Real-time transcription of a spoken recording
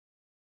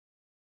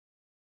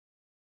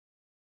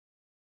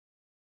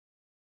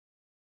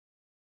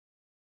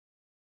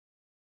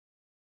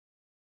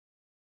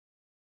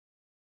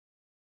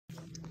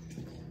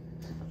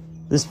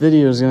This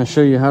video is going to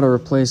show you how to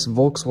replace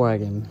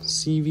Volkswagen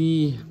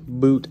CV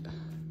boot,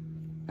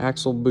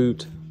 axle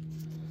boot,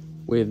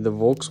 with the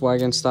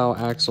Volkswagen style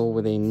axle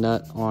with a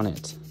nut on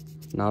it,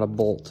 not a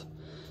bolt.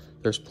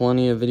 There's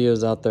plenty of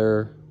videos out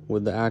there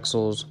with the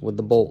axles with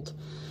the bolt.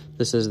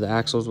 This is the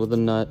axles with the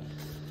nut.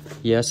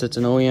 Yes, it's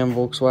an OEM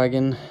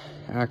Volkswagen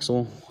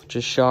axle, which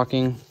is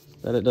shocking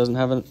that it doesn't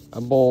have a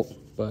bolt,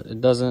 but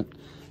it doesn't.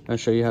 I'm going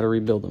to show you how to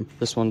rebuild them.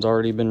 This one's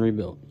already been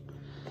rebuilt.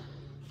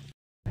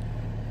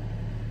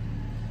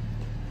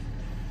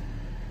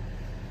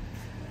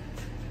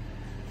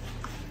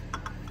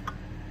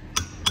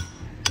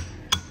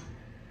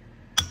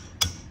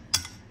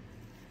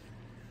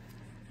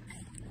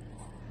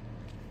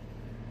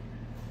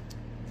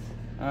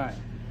 Alright,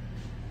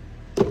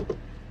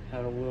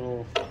 had a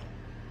little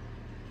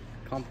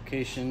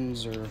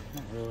complications, or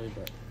not really,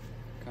 but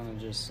kind of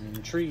just an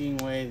intriguing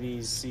way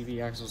these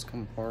CV axles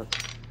come apart.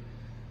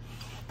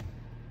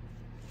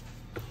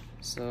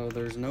 So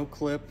there's no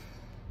clip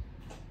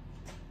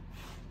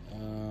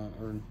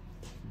or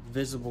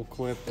visible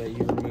clip that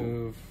you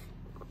remove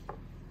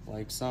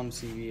like some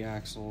CV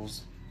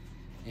axles,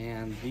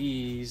 and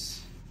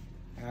these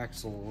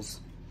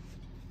axles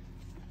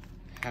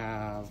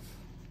have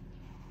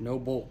no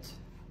bolt.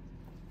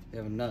 They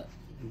have a nut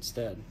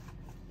instead.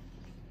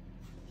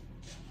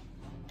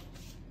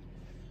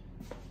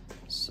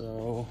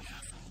 So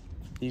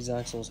these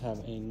axles have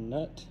a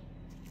nut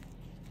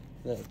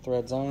that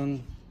threads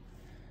on.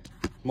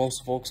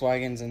 Most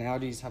Volkswagens and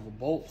Audis have a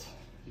bolt.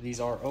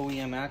 These are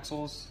OEM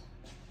axles.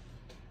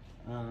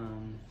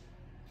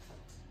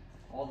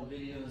 All the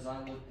videos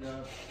I looked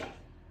up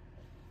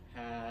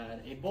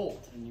had a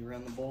bolt, and you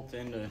run the bolt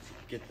in to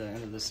get the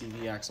end of the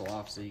CV axle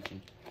off so you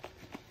can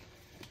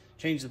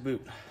change the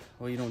boot.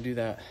 Well, you don't do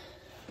that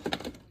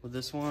with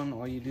this one.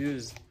 All you do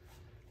is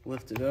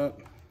lift it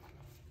up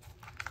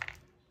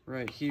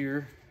right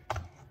here,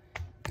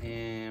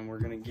 and we're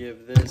gonna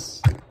give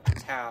this a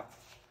tap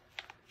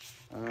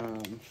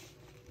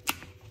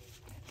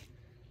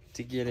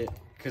to get it,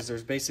 because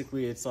there's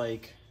basically, it's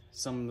like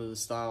some of the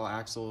style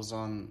axles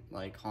on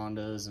like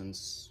Hondas and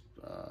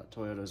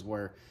Toyotas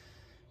where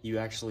you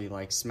actually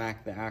like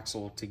smack the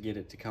axle to get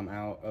it to come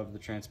out of the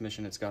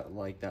transmission. It's got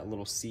like that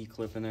little C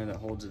clip in there that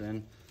holds it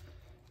in.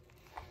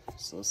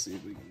 So let's see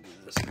if we can do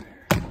this here.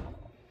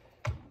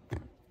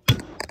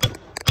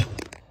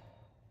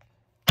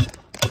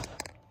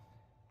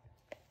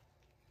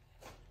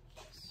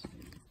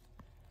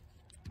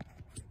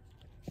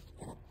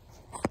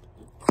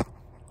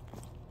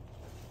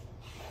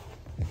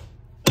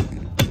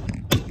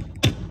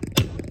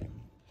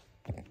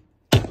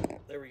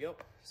 There we go.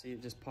 See,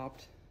 it just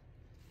popped.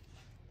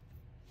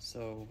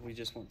 So we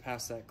just went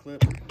past that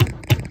clip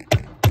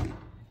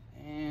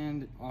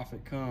and off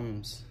it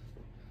comes.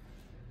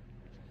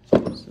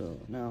 So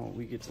now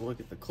we get to look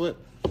at the clip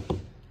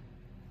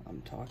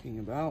I'm talking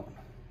about,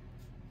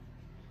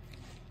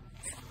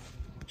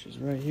 which is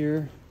right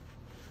here.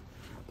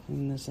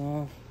 Clean this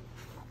off.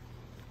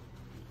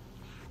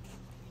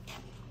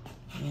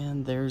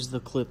 And there's the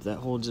clip that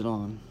holds it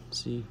on.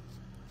 See,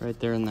 right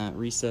there in that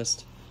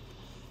recessed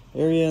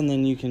area, and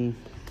then you can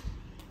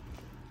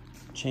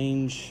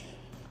change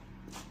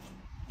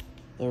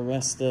the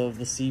rest of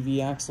the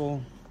CV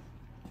axle.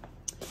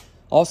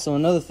 Also,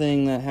 another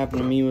thing that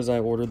happened to me was I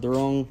ordered the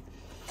wrong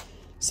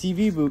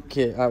CV boot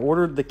kit. I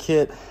ordered the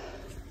kit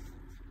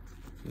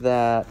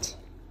that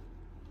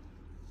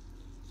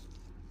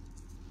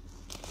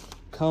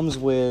comes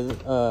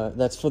with,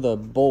 that's for the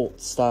bolt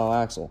style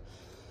axle.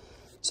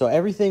 So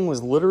everything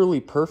was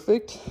literally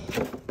perfect,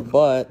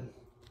 but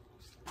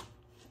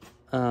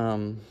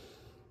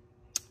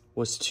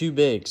was too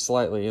big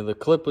slightly. The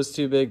clip was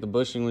too big, the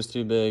bushing was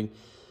too big,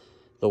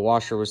 the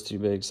washer was too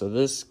big. So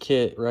this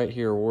kit right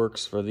here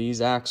works for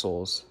these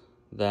axles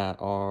that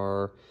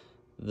are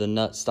the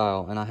nut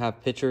style. And I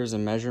have pictures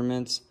and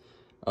measurements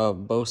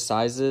of both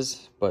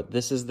sizes, but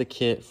this is the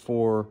kit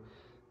for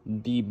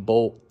the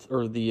bolt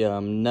or the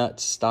nut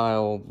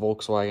style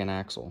Volkswagen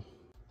axle.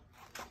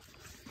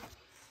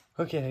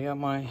 Okay, I got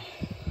my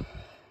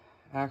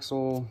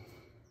axle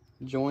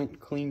joint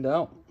cleaned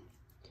out.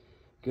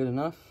 Good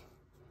enough.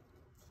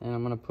 And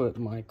I'm gonna put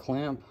my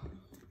clamp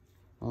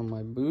on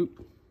my boot.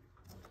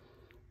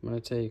 I'm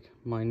gonna take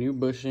my new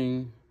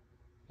bushing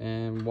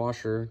and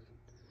washer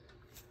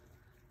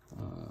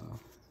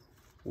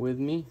with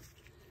me,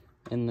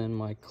 and then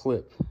my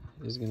clip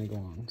is gonna go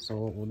on. So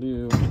what we'll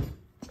do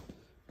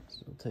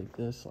is we'll take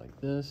this like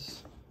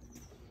this,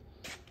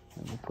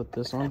 and we'll put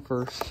this on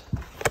first,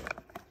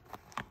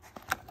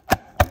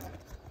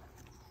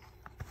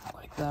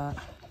 like that.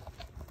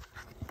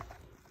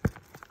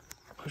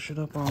 Push it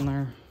up on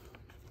there,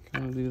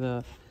 kind of do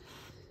that.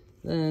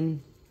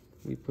 Then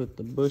we put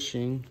the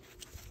bushing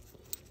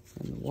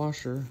and the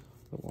washer.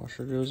 The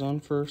washer goes on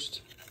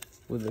first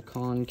with the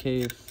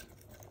concave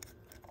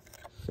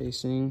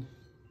facing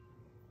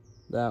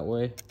that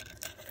way,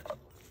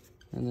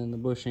 and then the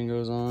bushing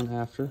goes on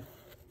after,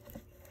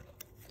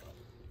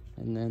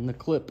 and then the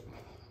clip.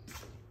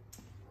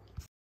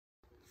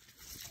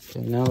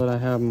 Okay, now that I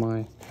have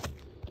my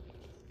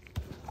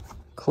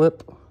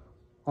clip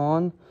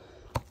on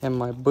and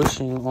my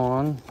bushing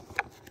on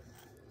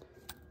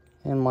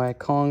and my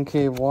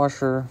concave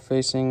washer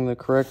facing the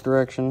correct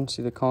direction.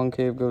 See, the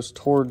concave goes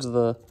towards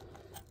the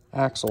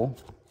axle.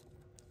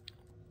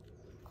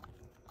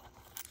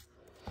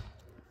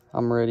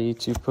 I'm ready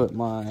to put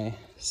my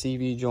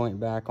CV joint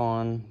back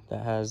on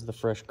that has the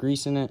fresh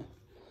grease in it,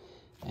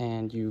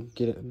 and you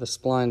get the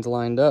splines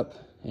lined up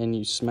and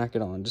you smack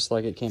it on just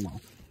like it came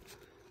off.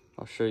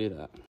 I'll show you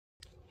that.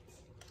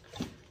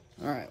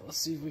 All right, let's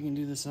see if we can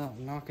do this without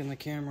knocking the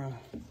camera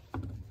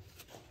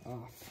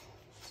off.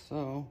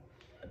 So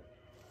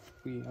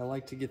I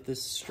like to get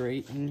this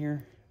straight in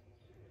here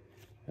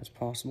as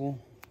possible,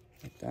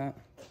 like that.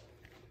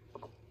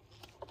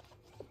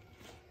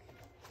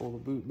 Pull the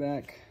boot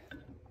back.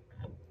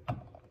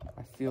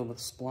 I feel the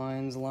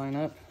splines line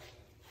up.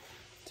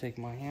 Take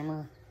my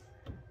hammer.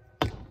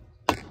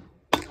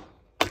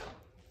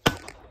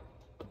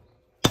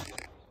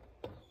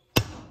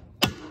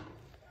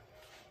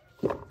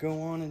 Go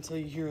on until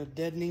you hear a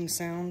deadening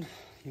sound.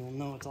 You'll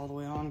know it's all the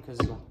way on because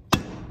the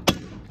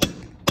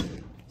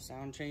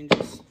sound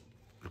changes.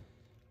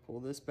 Pull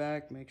this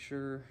back, make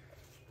sure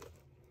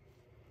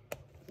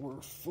we're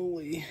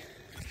fully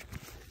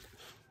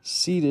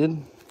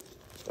seated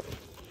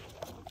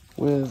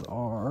with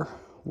our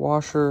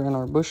washer and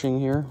our bushing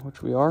here,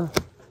 which we are.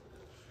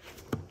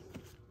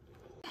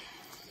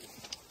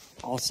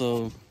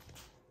 Also,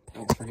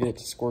 don't forget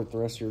to squirt the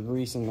rest of your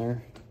grease in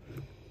there.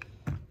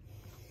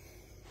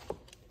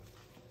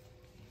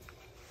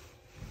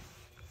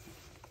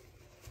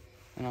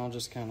 And I'll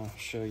just kind of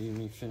show you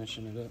me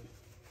finishing it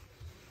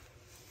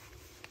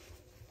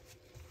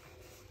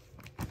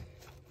up.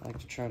 I like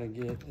to try to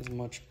get as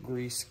much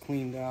grease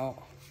cleaned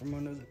out from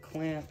under the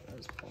clamp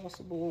as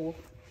possible,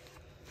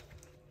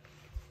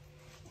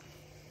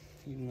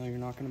 even though you're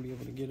not going to be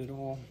able to get it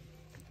all.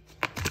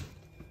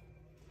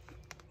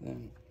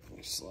 Then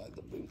we slide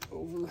the boot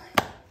over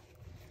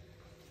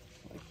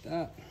like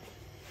that.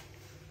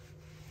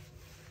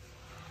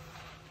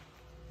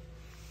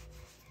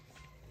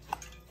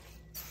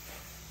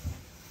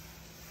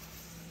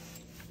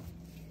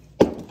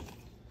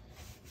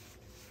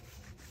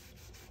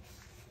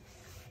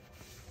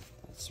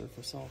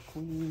 Surface all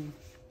clean.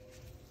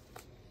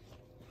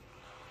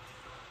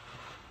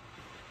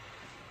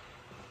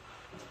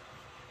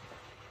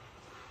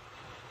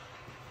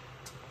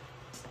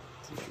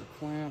 Take your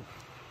clamp,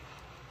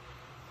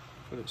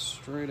 put it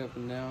straight up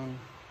and down.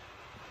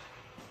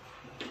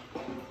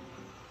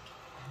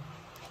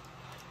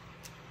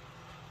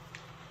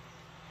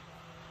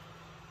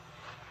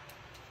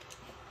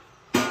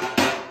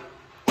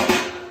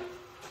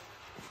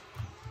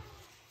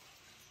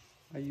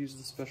 I use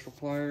the special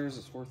pliers.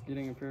 It's worth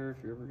getting a pair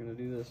if you're ever going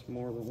to do this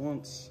more than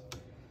once.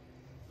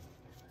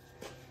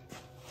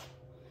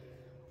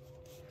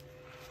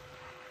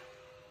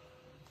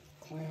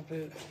 Clamp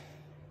it.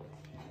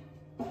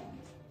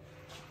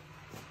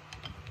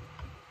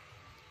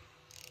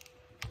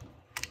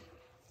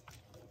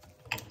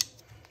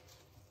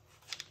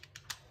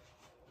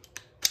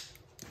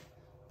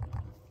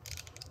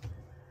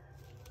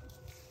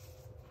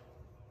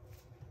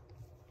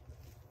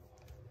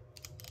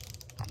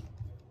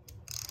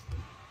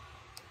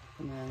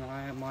 And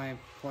then my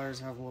pliers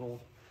have a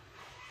little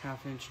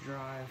 1/2-inch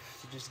drive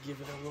to just give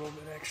it a little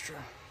bit extra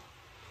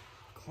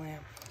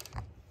clamp,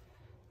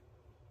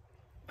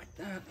 like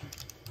that.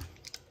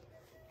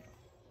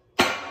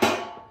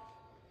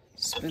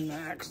 Spin the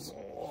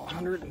axle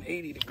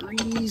 180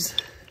 degrees.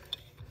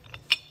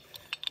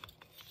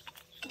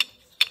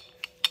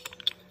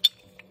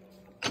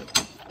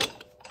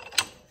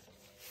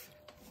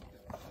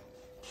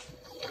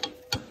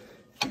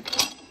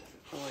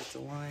 To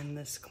line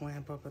this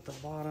clamp up at the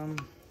bottom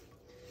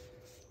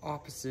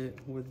opposite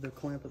with the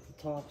clamp at the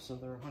top, so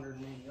they're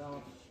 180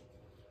 out.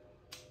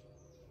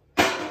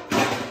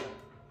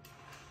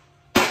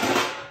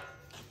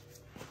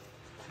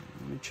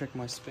 Let me check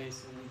my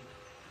spacing.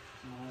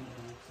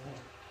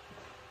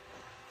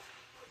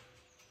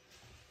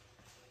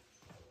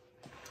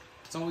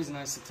 It's always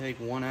nice to take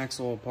one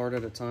axle apart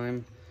at a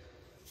time.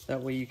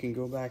 That way you can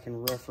go back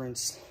and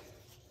reference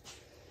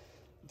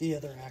the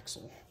other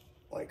axle.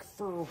 Like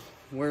for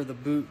where the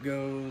boot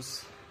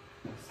goes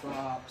and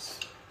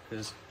stops,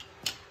 because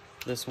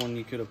this one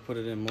you could have put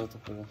it in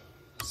multiple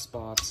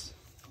spots.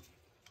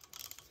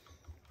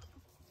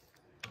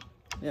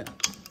 Yeah.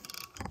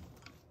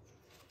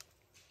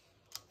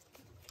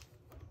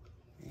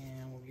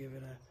 And we'll give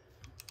it a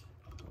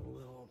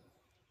little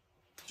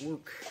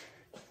work.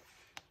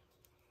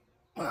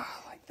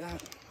 Like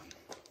that.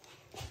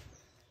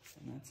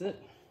 And that's it.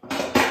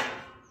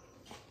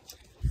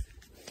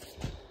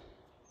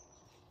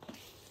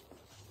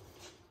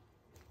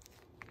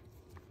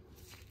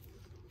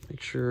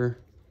 Make sure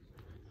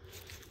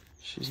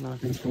she's not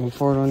going to come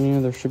apart on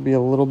you. There should be a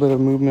little bit of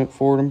movement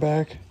forward and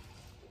back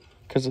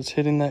because it's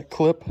hitting that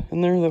clip in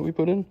there that we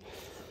put in.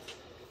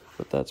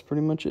 But that's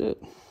pretty much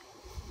it.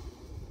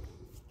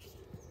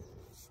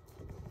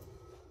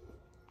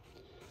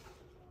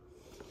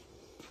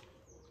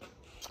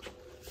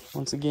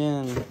 Once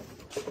again,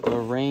 The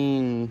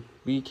Rain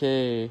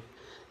BK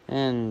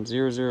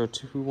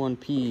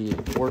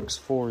N0021P works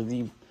for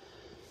the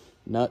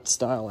nut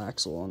style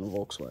axle on the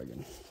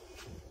Volkswagen.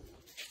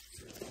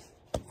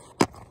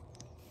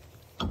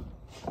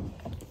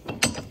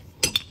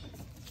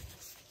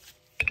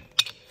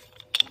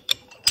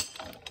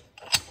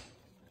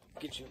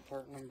 Get you a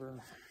part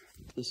number.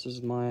 This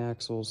is my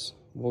axles,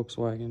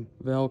 Volkswagen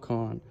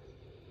Velcon.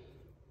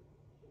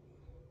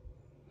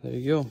 There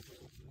you go.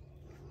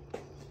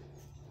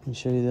 Let me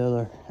show you the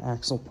other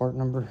axle part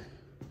number.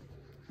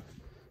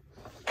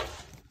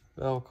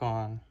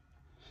 Velcon.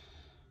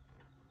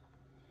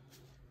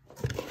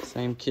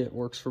 Same kit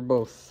works for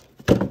both.